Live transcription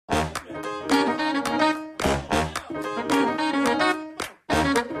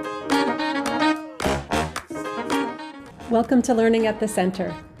Welcome to Learning at the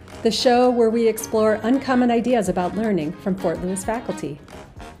Center, the show where we explore uncommon ideas about learning from Fort Lewis faculty.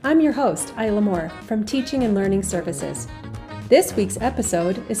 I'm your host, Isla Moore, from Teaching and Learning Services. This week's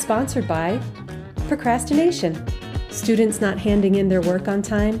episode is sponsored by procrastination, students not handing in their work on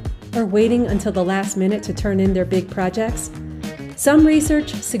time or waiting until the last minute to turn in their big projects. Some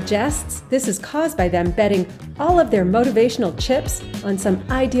research suggests this is caused by them betting all of their motivational chips on some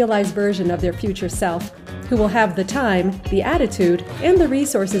idealized version of their future self, who will have the time, the attitude, and the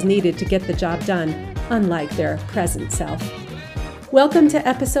resources needed to get the job done, unlike their present self. Welcome to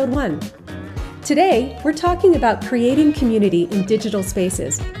Episode 1. Today, we're talking about creating community in digital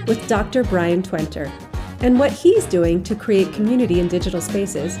spaces with Dr. Brian Twenter, and what he's doing to create community in digital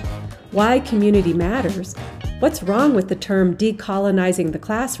spaces, why community matters, what's wrong with the term decolonizing the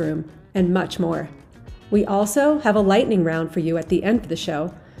classroom, and much more. We also have a lightning round for you at the end of the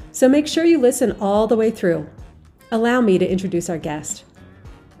show, so make sure you listen all the way through. Allow me to introduce our guest.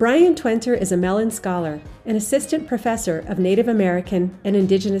 Brian Twenter is a Mellon Scholar, an assistant professor of Native American and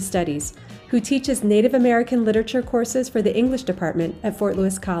Indigenous Studies, who teaches Native American literature courses for the English department at Fort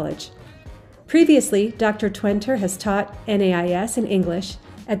Lewis College. Previously, Dr. Twenter has taught NAIS in English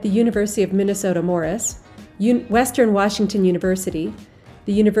at the University of Minnesota Morris, Western Washington University,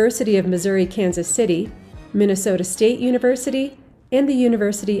 the University of Missouri-Kansas City, Minnesota State University, and the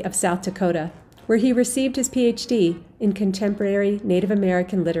University of South Dakota, where he received his Ph.D. in contemporary Native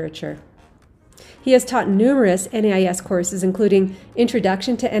American literature. He has taught numerous NAIS courses, including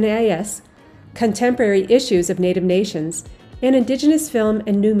Introduction to NAIS, Contemporary Issues of Native Nations, and Indigenous Film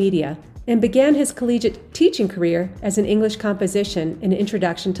and New Media, and began his collegiate teaching career as an English composition and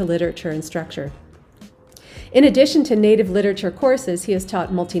Introduction to Literature instructor. In addition to Native literature courses, he has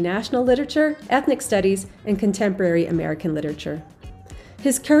taught multinational literature, ethnic studies, and contemporary American literature.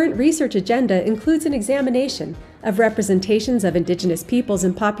 His current research agenda includes an examination of representations of Indigenous peoples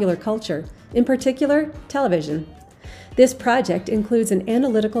in popular culture, in particular, television. This project includes an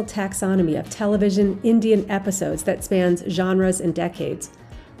analytical taxonomy of television Indian episodes that spans genres and decades.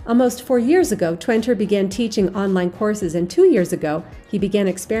 Almost 4 years ago, Twenter began teaching online courses, and 2 years ago, he began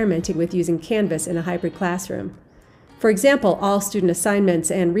experimenting with using Canvas in a hybrid classroom. For example, all student assignments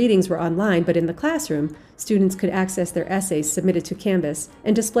and readings were online, but in the classroom, students could access their essays submitted to Canvas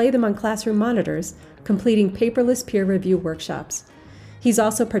and display them on classroom monitors, completing paperless peer review workshops. He's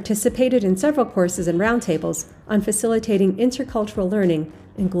also participated in several courses and roundtables on facilitating intercultural learning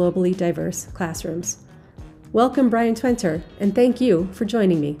in globally diverse classrooms. Welcome, Brian Twenter, and thank you for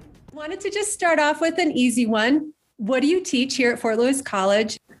joining me. I wanted to just start off with an easy one. What do you teach here at Fort Lewis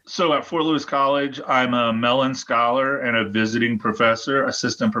College? So at Fort Lewis College, I'm a Mellon Scholar and a visiting professor,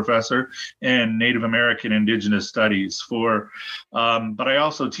 assistant professor in Native American Indigenous Studies but I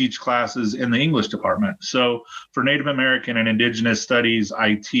also teach classes in the English department. So for Native American and Indigenous Studies,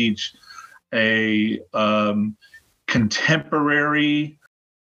 I teach a contemporary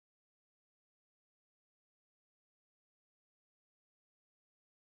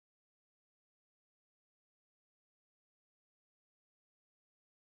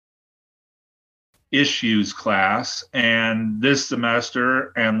issues class, and this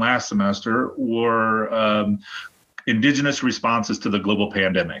semester and last semester were Indigenous responses to the global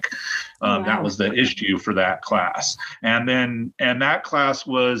pandemic. Wow. That was the issue for that class. And that class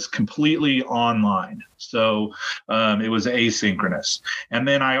was completely online. So it was asynchronous. And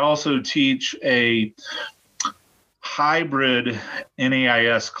then I also teach a hybrid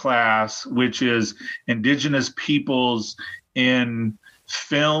NAIS class, which is Indigenous peoples in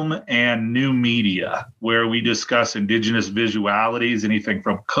film and new media, where we discuss Indigenous visualities, anything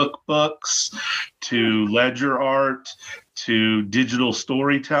from cookbooks to ledger art to digital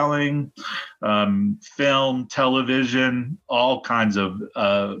storytelling, film, television, all kinds of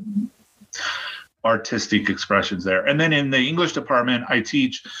artistic expressions there. And then in the English department, I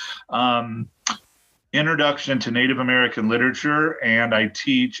teach Introduction to Native American Literature, and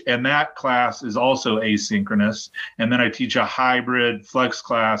that class is also asynchronous. And then I teach a hybrid flex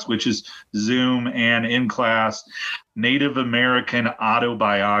class, which is Zoom and in-class Native American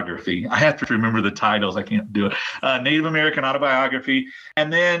Autobiography. I have to remember the titles. I can't do it. Native American Autobiography.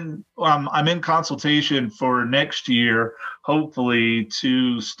 And then I'm in consultation for next year, hopefully,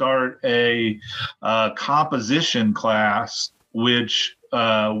 to start a composition class, which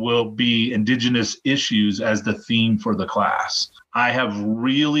will be Indigenous issues as the theme for the class. I have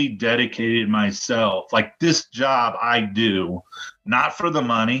really dedicated myself, like this job I do, not for the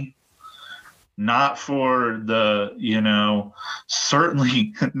money, not for the,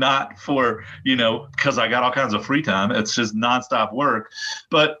 certainly not for, because I got all kinds of free time. It's just nonstop work.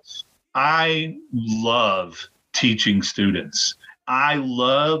 But I love teaching students. I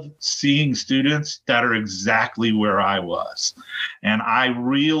love seeing students that are exactly where I was. And I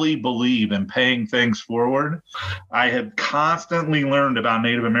really believe in paying things forward. I had constantly learned about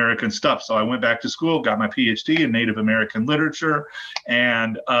Native American stuff. So I went back to school, got my Ph.D. in Native American literature,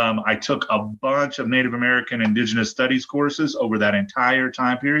 and I took a bunch of Native American Indigenous Studies courses over that entire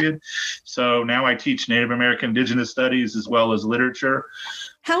time period. So now I teach Native American Indigenous Studies as well as literature.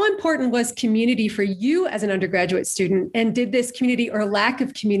 How important was community for you as an undergraduate student? And did this community or lack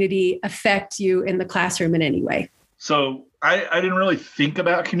of community affect you in the classroom in any way? So I didn't really think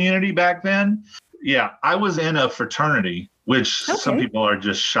about community back then. Yeah, I was in a fraternity, which some people are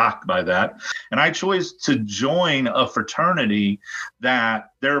just shocked by that. And I chose to join a fraternity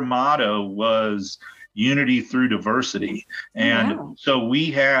that their motto was unity through diversity. And so we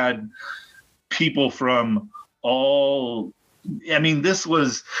had people from all, I mean, this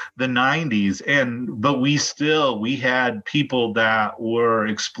was the 90s, but we had people that were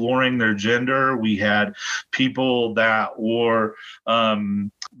exploring their gender. We had people that were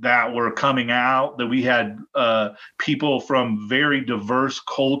coming out, that we had people from very diverse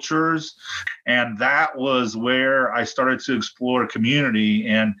cultures. And that was where I started to explore community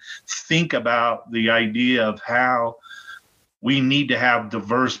and think about the idea of how we need to have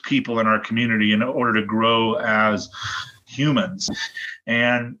diverse people in our community in order to grow as humans.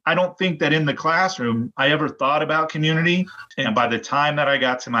 And I don't think that in the classroom I ever thought about community. And by the time that I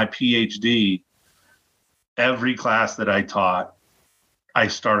got to my PhD, every class that I taught, I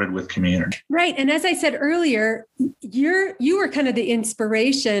started with community. Right. And as I said earlier, you were kind of the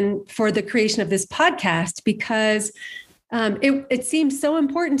inspiration for the creation of this podcast, because it seemed so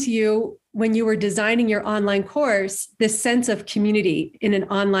important to you when you were designing your online course, this sense of community in an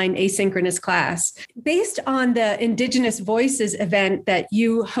online asynchronous class. Based on the Indigenous Voices event that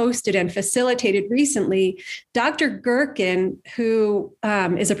you hosted and facilitated recently, Dr. Gherkin, who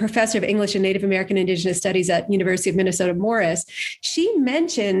is a professor of English and Native American Indigenous Studies at University of Minnesota Morris, she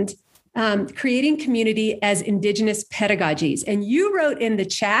mentioned creating community as Indigenous pedagogies. And you wrote in the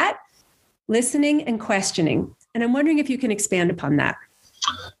chat, listening and questioning. And I'm wondering if you can expand upon that.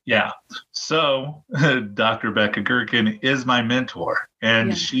 Yeah. So Dr. Becca Gherkin is my mentor,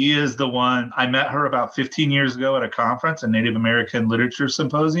 and she is the one. I met her about 15 years ago at a conference, a Native American Literature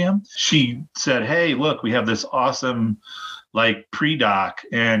Symposium. She said, hey, look, we have this awesome pre-doc,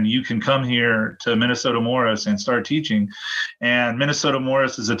 and you can come here to Minnesota Morris and start teaching. And Minnesota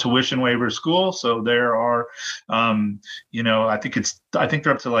Morris is a tuition waiver school. So there are, I think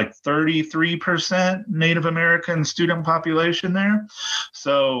they're up to 33% Native American student population there.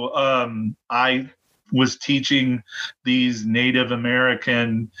 So I was teaching these Native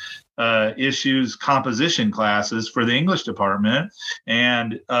American issues composition classes for the English department,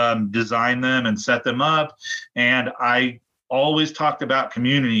 and designed them and set them up. And I always talked about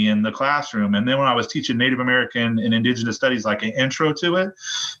community in the classroom. And then when I was teaching Native American and Indigenous Studies, like an intro to it,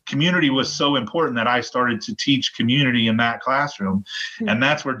 community was so important that I started to teach community in that classroom. Mm-hmm. And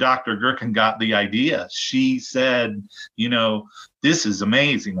that's where Dr. Gherkin got the idea. She said, this is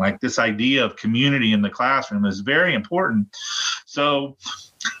amazing. This idea of community in the classroom is very important. So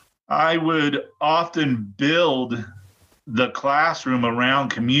I would often build the classroom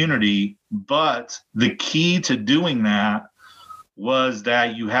around community, but the key to doing that was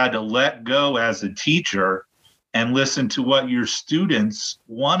that you had to let go as a teacher and listen to what your students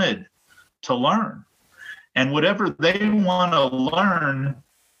wanted to learn. And whatever they want to learn,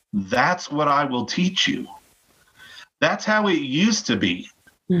 that's what I will teach you. That's how it used to be.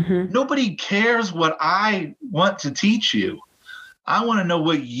 Mm-hmm. Nobody cares what I want to teach you. I want to know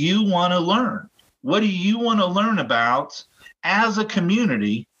what you want to learn. What do you want to learn about as a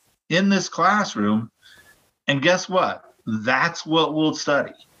community in this classroom? And guess what? That's what we'll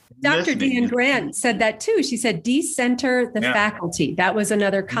study. Dr. Deanne Grant said that too. She said, decenter the faculty. That was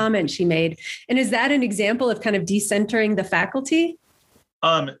another comment she made. And is that an example of kind of decentering the faculty?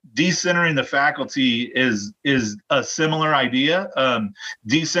 Decentering the faculty is a similar idea.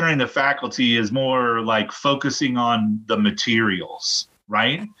 Decentering the faculty is more like focusing on the materials,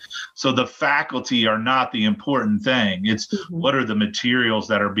 right? So the faculty are not the important thing. It's what are the materials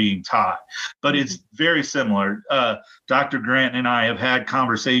that are being taught. But it's very similar. Dr. Grant and I have had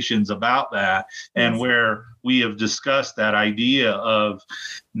conversations about that, and where we have discussed that idea of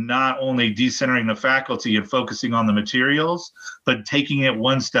not only decentering the faculty and focusing on the materials, but taking it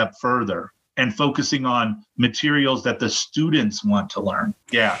one step further and focusing on materials that the students want to learn.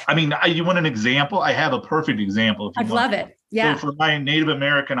 Yeah. I mean, you want an example? I have a perfect example. If you I'd love it. Yeah. So for my Native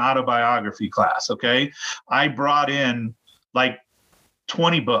American autobiography class, okay, I brought in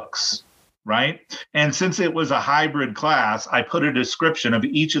 20 books. right? And since it was a hybrid class, I put a description of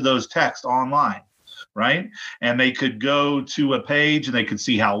each of those texts online, right? And they could go to a page and they could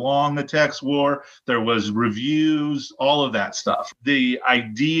see how long the text were. There was reviews, all of that stuff. The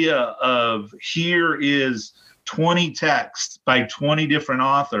idea of here is 20 texts by 20 different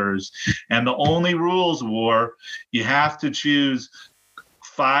authors, and the only rules were you have to choose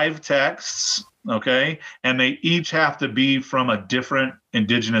 5 texts, okay? And they each have to be from a different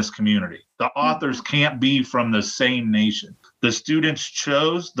Indigenous community. The authors can't be from the same nation. The students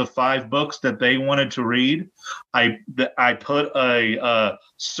chose the 5 books that they wanted to read. I put a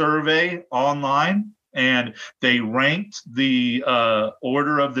survey online, and they ranked the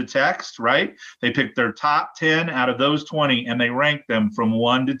order of the text, right? They picked their top 10 out of those 20, and they ranked them from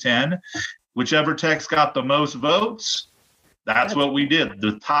 1 to 10. Whichever text got the most votes, that's what we did,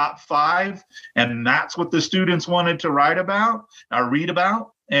 the top 5. And that's what the students wanted to read about,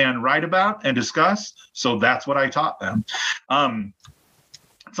 and write about and discuss. So that's what I taught them.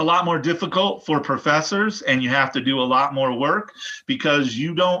 It's a lot more difficult for professors, and you have to do a lot more work because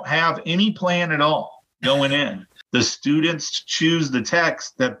you don't have any plan at all going in. The students choose the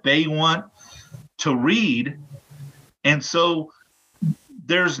text that they want to read. And so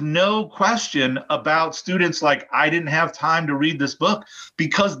there's no question about students like, I didn't have time to read this book,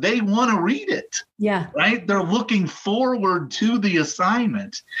 because they want to read it. Yeah. Right? They're looking forward to the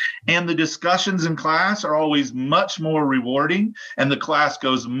assignment. And the discussions in class are always much more rewarding, and the class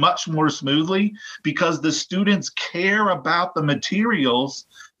goes much more smoothly because the students care about the materials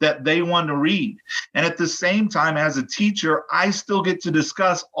that they want to read. And at the same time, as a teacher, I still get to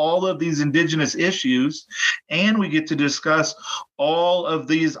discuss all of these Indigenous issues, and we get to discuss all of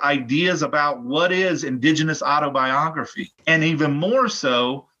these ideas about what is Indigenous autobiography. And even more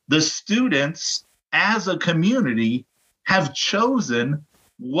so, the students as a community have chosen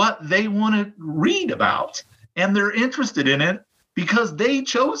what they want to read about, and they're interested in it because they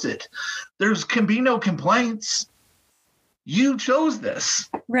chose it. There can be no complaints. You chose this.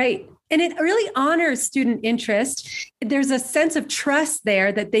 Right. And it really honors student interest. There's a sense of trust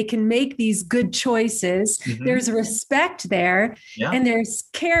there that they can make these good choices. Mm-hmm. There's respect there, and there's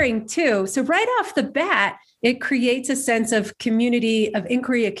caring too. So right off the bat, it creates a sense of community of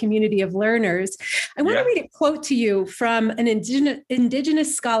inquiry, a community of learners. I want to read a quote to you from an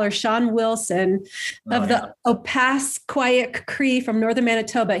Indigenous scholar, Sean Wilson, of the Opaskwayak Cree from northern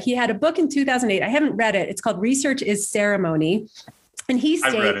Manitoba. He had a book in 2008. I haven't read it. It's called Research is Ceremony. And he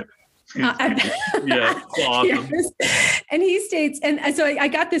states, I read it. Yeah, awesome. Yes. And he states, and so I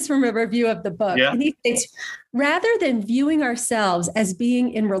got this from a review of the book, and he states, rather than viewing ourselves as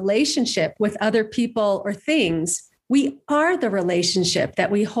being in relationship with other people or things, we are the relationship that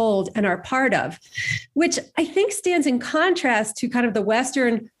we hold and are part of, which I think stands in contrast to kind of the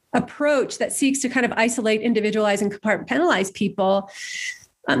Western approach that seeks to kind of isolate, individualize, and compartmentalize people.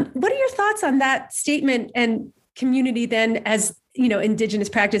 What are your thoughts on that statement and community then as, you know, Indigenous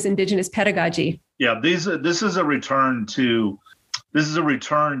practice, Indigenous pedagogy? Yeah, this is a return to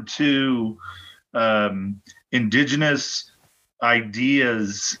Indigenous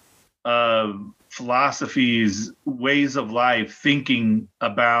ideas, philosophies, ways of life, thinking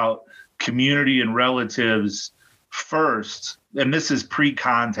about community and relatives first. And this is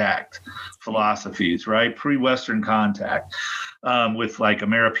pre-contact philosophies, right? Pre-Western contact with like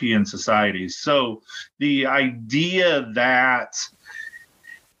American societies. So the idea that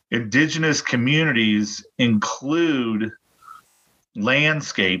Indigenous communities include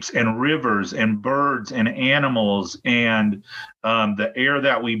landscapes and rivers and birds and animals and the air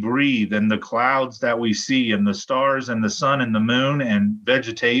that we breathe and the clouds that we see and the stars and the sun and the moon and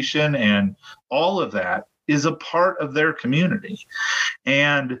vegetation and all of that is a part of their community.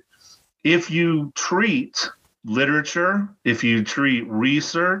 And if you treat literature, if you treat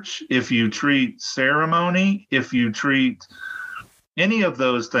research, if you treat ceremony, if you treat any of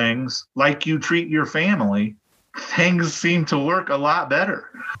those things like you treat your family, things seem to work a lot better.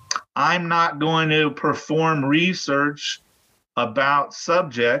 I'm not going to perform research about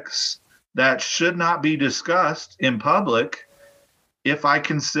subjects that should not be discussed in public if I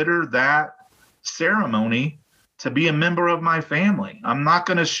consider that ceremony to be a member of my family. I'm not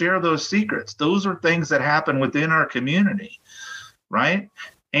going to share those secrets. Those are things that happen within our community, right?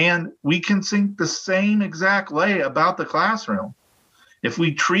 And we can think the same exact way about the classroom. If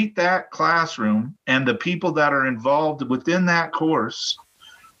we treat that classroom and the people that are involved within that course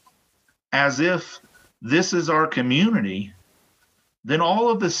as if this is our community, then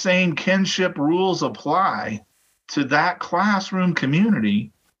all of the same kinship rules apply to that classroom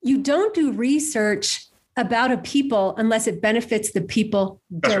community. You don't do research about a people unless it benefits the people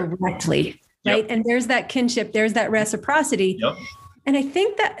directly, right? And there's that kinship, there's that reciprocity. And I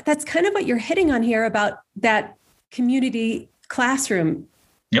think that that's kind of what you're hitting on here about that community classroom.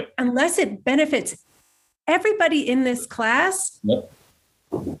 Unless it benefits everybody in this class,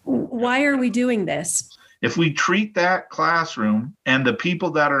 why are we doing this? If we treat that classroom and the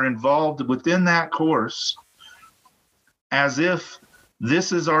people that are involved within that course as if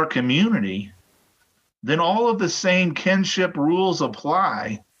this is our community, then all of the same kinship rules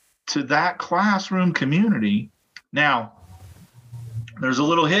apply to that classroom community. Now, there's a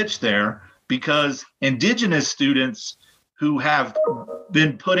little hitch there because Indigenous students who have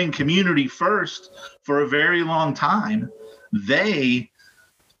been putting community first for a very long time, they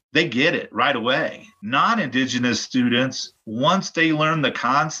get it right away. Non-Indigenous students, once they learn the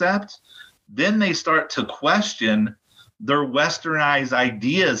concept, then they start to question their westernized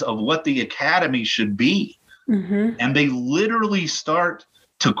ideas of what the academy should be. And they literally start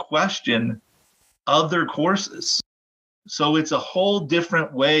to question other courses. So it's a whole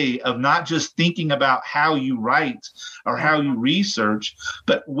different way of not just thinking about how you write or how you research,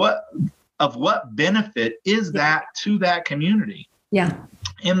 but what benefit is that to that community?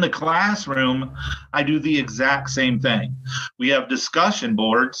 In the classroom, I do the exact same thing. We have discussion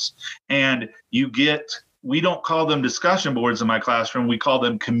boards, and we don't call them discussion boards in my classroom. We call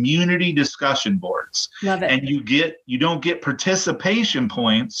them community discussion boards. Love it. And you don't get participation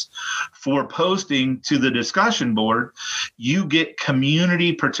points for posting to the discussion board. You get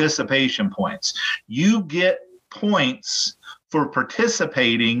community participation points. You get points for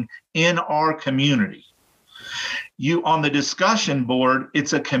participating in our community. On the discussion board,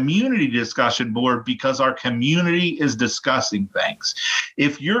 it's a community discussion board because our community is discussing things.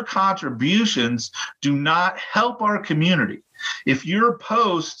 If your contributions do not help our community, if your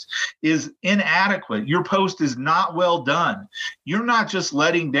post is inadequate, your post is not well done, you're not just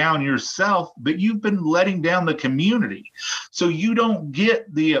letting down yourself, but you've been letting down the community. So you don't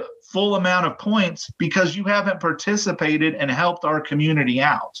get the full amount of points because you haven't participated and helped our community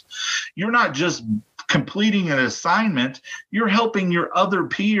out. You're not just completing an assignment, you're helping your other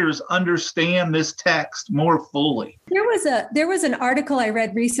peers understand this text more fully. There was an article I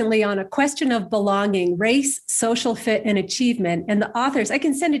read recently on a question of belonging, race, social fit, and achievement. And the authors, I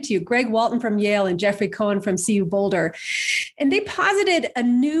can send it to you, Greg Walton from Yale and Jeffrey Cohen from CU Boulder. And they posited a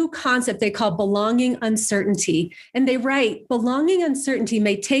new concept they call belonging uncertainty. And they write, belonging uncertainty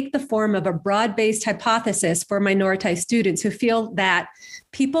may take the form of a broad-based hypothesis for minoritized students who feel that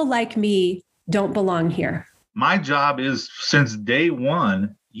people like me don't belong here. My job is, since day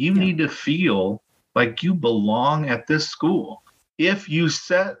one, you need to feel like you belong at this school. If you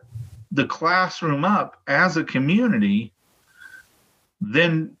set the classroom up as a community,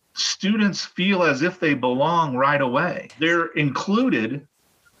 then students feel as if they belong right away. They're included,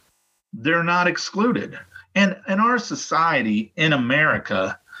 they're not excluded. And in our society, in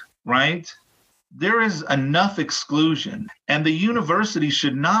America, right, there is enough exclusion, and the university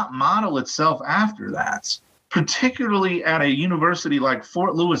should not model itself after that, particularly at a university like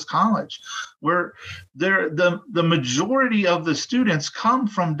Fort Lewis College, where the majority of the students come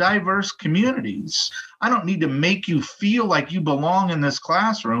from diverse communities. I don't need to make you feel like you belong in this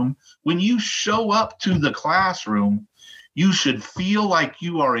classroom. When you show up to the classroom, you should feel like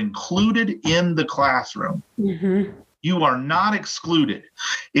you are included in the classroom. You are not excluded.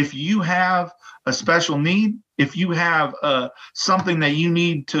 If you have a special need, if you have something that you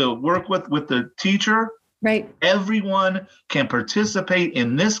need to work with the teacher, right, everyone can participate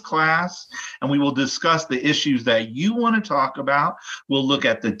in this class, and we will discuss the issues that you want to talk about. We'll look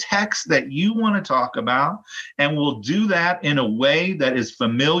at the text that you want to talk about, and we'll do that in a way that is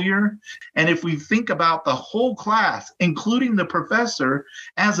familiar. And if we think about the whole class, including the professor,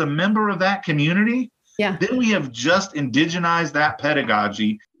 as a member of that community, then we have just indigenized that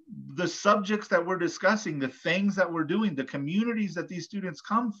pedagogy. The subjects that we're discussing, the things that we're doing, the communities that these students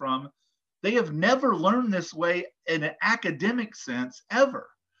come from, they have never learned this way in an academic sense ever.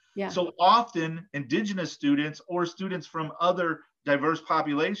 So often Indigenous students or students from other diverse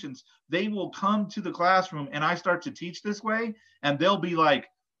populations, they will come to the classroom and I start to teach this way, and they'll be like,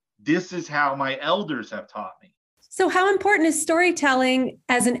 this is how my elders have taught me. So how important is storytelling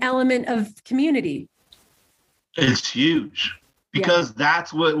as an element of community? It's huge. Because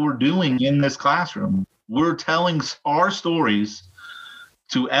that's what we're doing in this classroom. We're telling our stories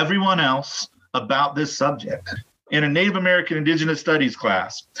to everyone else about this subject. In a Native American Indigenous Studies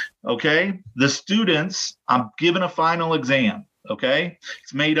class, okay, the students, I'm giving a final exam, okay?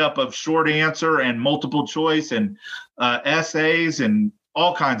 It's made up of short answer and multiple choice and essays and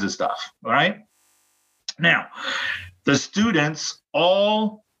all kinds of stuff, all right? Now, the students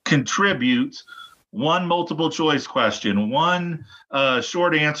all contribute one multiple choice question, one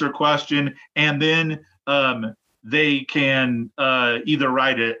short answer question, and then they can either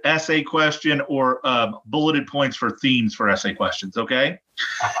write an essay question or bulleted points for themes for essay questions, okay?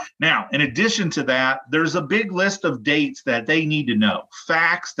 Now, in addition to that, there's a big list of dates that they need to know,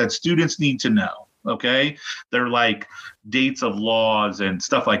 facts that students need to know, okay? They're like dates of laws and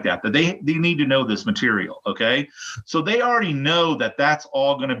stuff like that, that they need to know this material, okay? So they already know that that's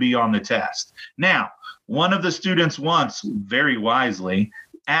all going to be on the test. Now, one of the students once, very wisely,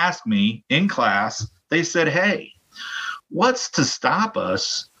 asked me in class, they said, hey, what's to stop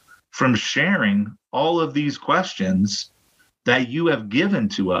us from sharing all of these questions that you have given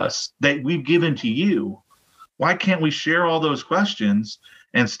to us, that we've given to you? Why can't we share all those questions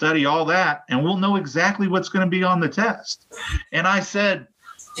and study all that, and we'll know exactly what's going to be on the test? And I said,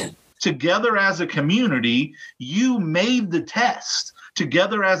 together as a community, you made the test.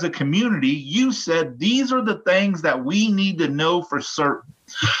 Together as a community, you said, these are the things that we need to know for certain.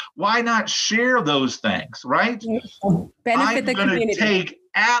 Why not share those things, right? Benefit the community. I'm going to take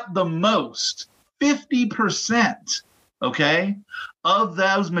at the most 50%, okay, of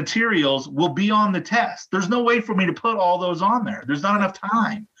those materials will be on the test. There's no way for me to put all those on there. There's not enough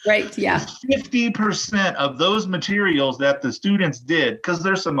time. Right, yeah. 50% of those materials that the students did, because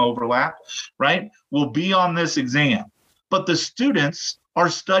there's some overlap, right, will be on this exam. But the students are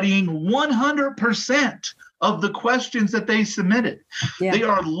studying 100% of the questions that they submitted. Yeah. They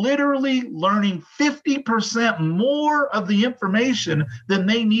are literally learning 50% more of the information than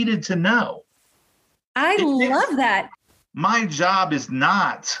they needed to know. I love that. My job is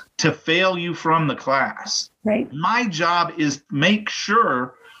not to fail you from the class. Right. My job is to make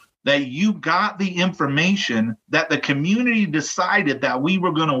sure that you got the information that the community decided that we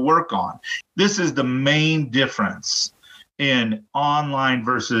were going to work on. This is the main difference in online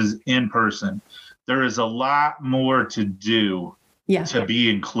versus in person. There is a lot more to do to be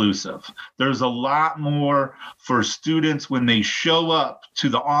inclusive. There's a lot more for students when they show up to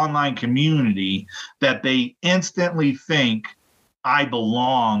the online community that they instantly think, I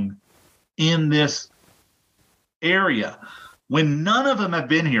belong in this area, when none of them have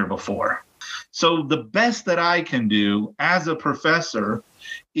been here before. So the best that I can do as a professor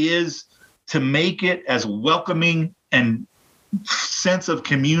is to make it as welcoming and sense of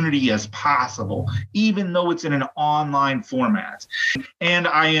community as possible, even though it's in an online format. And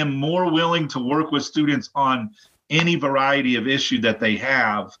I am more willing to work with students on any variety of issue that they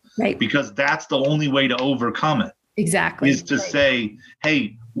have, right, because that's the only way to overcome it. Exactly. Is to say,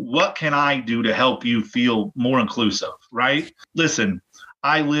 hey, what can I do to help you feel more inclusive, right? Listen,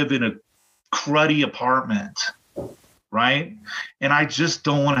 I live in a cruddy apartment, right? And I just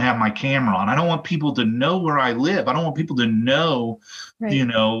don't want to have my camera on. I don't want people to know where I live. I don't want people to know, right, you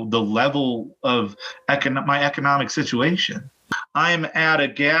know, the level of my economic situation. I'm at a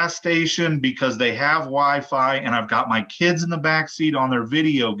gas station because they have Wi-Fi and I've got my kids in the back seat on their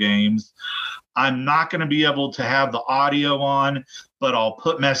video games. I'm not going to be able to have the audio on, but I'll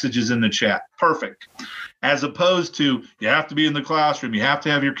put messages in the chat. Perfect. As opposed to, you have to be in the classroom, you have to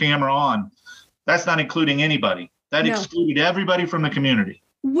have your camera on. That's not including anybody. That excluded everybody from the community.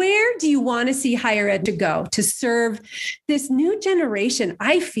 Where do you want to see higher ed to go to serve this new generation,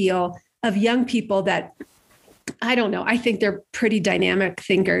 I feel, of young people that, I don't know, I think they're pretty dynamic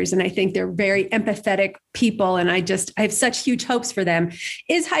thinkers and I think they're very empathetic people. And I have such huge hopes for them.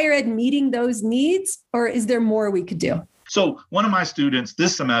 Is higher ed meeting those needs, or is there more we could do? So one of my students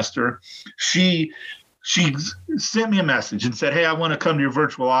this semester, she sent me a message and said, hey, I want to come to your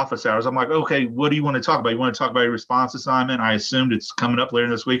virtual office hours. I'm like, okay, what do you want to talk about? You want to talk about your response assignment? I assumed it's coming up later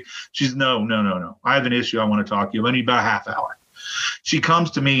this week. She's no. I have an issue I want to talk to you. I need about a half hour. She comes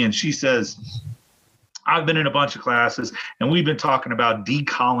to me and she says, I've been in a bunch of classes and we've been talking about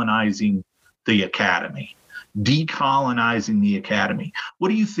decolonizing the academy. Decolonizing the academy. What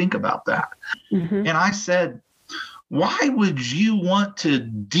do you think about that? Mm-hmm. And I said, why would you want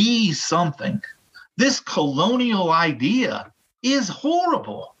to something? This colonial idea is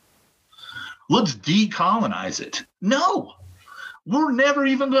horrible. Let's decolonize it. No, we're never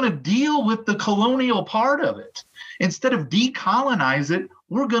even going to deal with the colonial part of it. Instead of decolonize it,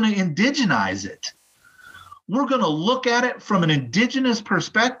 we're going to indigenize it. We're going to look at it from an indigenous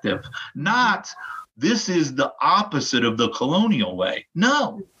perspective, not this is the opposite of the colonial way.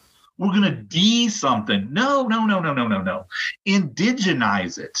 No, we're going to something. No.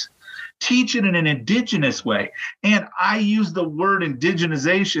 Indigenize it. Teach it in an indigenous way. And I use the word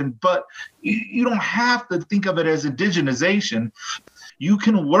indigenization, but you don't have to think of it as indigenization. you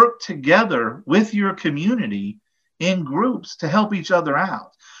can work together with your community in groups to help each other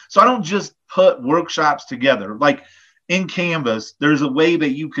out. So I don't just put workshops together. Like in Canvas, there's a way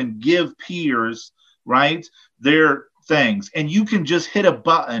that you can give peers, right, their things, and you can just hit a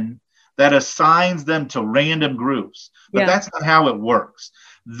button that assigns them to random groups. But that's not how it works.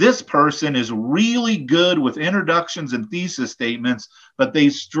 This person is really good with introductions and thesis statements, but they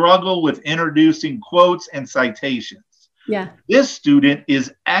struggle with introducing quotes and citations. Yeah. This student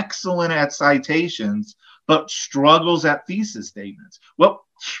is excellent at citations, but struggles at thesis statements. Well,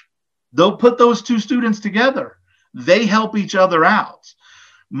 they'll put those two students together. They help each other out.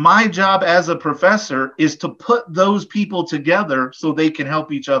 My job as a professor is to put those people together so they can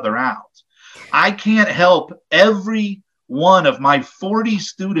help each other out. I can't help every one of my 40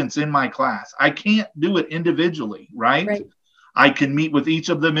 students in my class. I can't do it individually, right? I can meet with each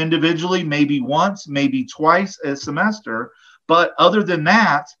of them individually, maybe once, maybe twice a semester. But other than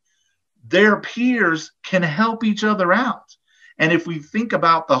that, their peers can help each other out. And if we think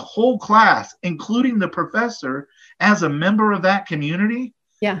about the whole class, including the professor, as a member of that community,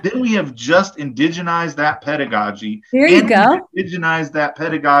 then we have just indigenized that pedagogy. There you go. Indigenized that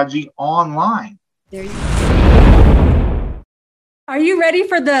pedagogy online. There you go. Are you ready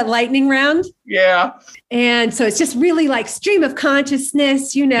for the lightning round? Yeah. And so it's just really like stream of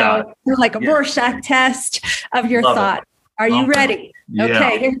consciousness, like a Rorschach test of your thought. Are you ready? Yeah.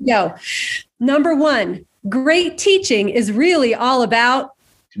 Okay, here we go. Number 1, great teaching is really all about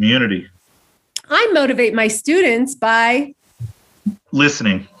community. I motivate my students by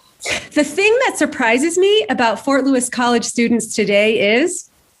listening. The thing that surprises me about Fort Lewis College students today is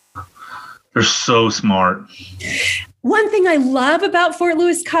they're so smart. One thing I love about Fort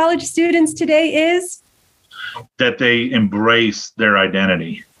Lewis College students today is that they embrace their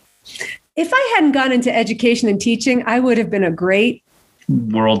identity. If I hadn't gone into education and teaching, I would have been a great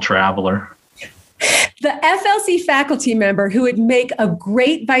world traveler. The FLC faculty member who would make a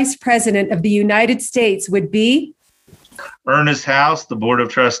great vice president of the United States would be Ernest House, the Board of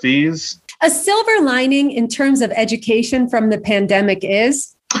Trustees. A silver lining in terms of education from the pandemic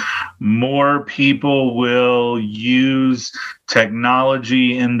is more people will use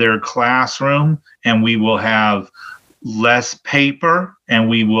technology in their classroom, and we will have less paper, and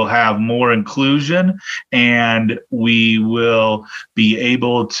we will have more inclusion, and we will be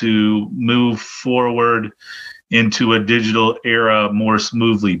able to move forward into a digital era more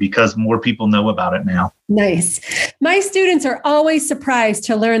smoothly because more people know about it now. Nice. My students are always surprised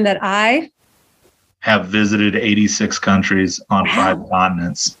to learn that I have visited 86 countries on 5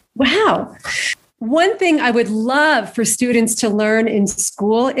 continents. Wow. One thing I would love for students to learn in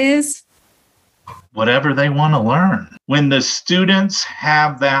school is whatever they want to learn. When the students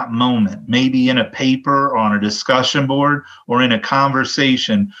have that moment, maybe in a paper or on a discussion board or in a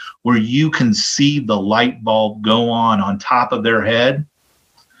conversation where you can see the light bulb go on top of their head,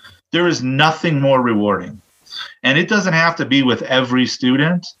 there is nothing more rewarding. And it doesn't have to be with every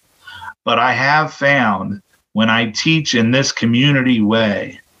student, but I have found when I teach in this community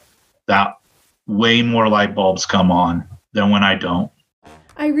way, that way more light bulbs come on than when I don't.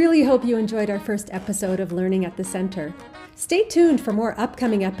 I really hope you enjoyed our first episode of Learning at the Center. Stay tuned for more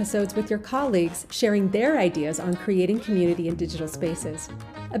upcoming episodes with your colleagues sharing their ideas on creating community in digital spaces.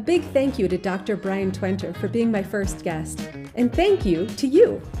 A big thank you to Dr. Brian Twenter for being my first guest. And thank you to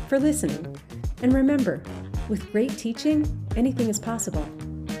you for listening. And remember, with great teaching, anything is possible.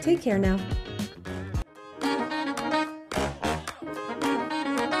 Take care now.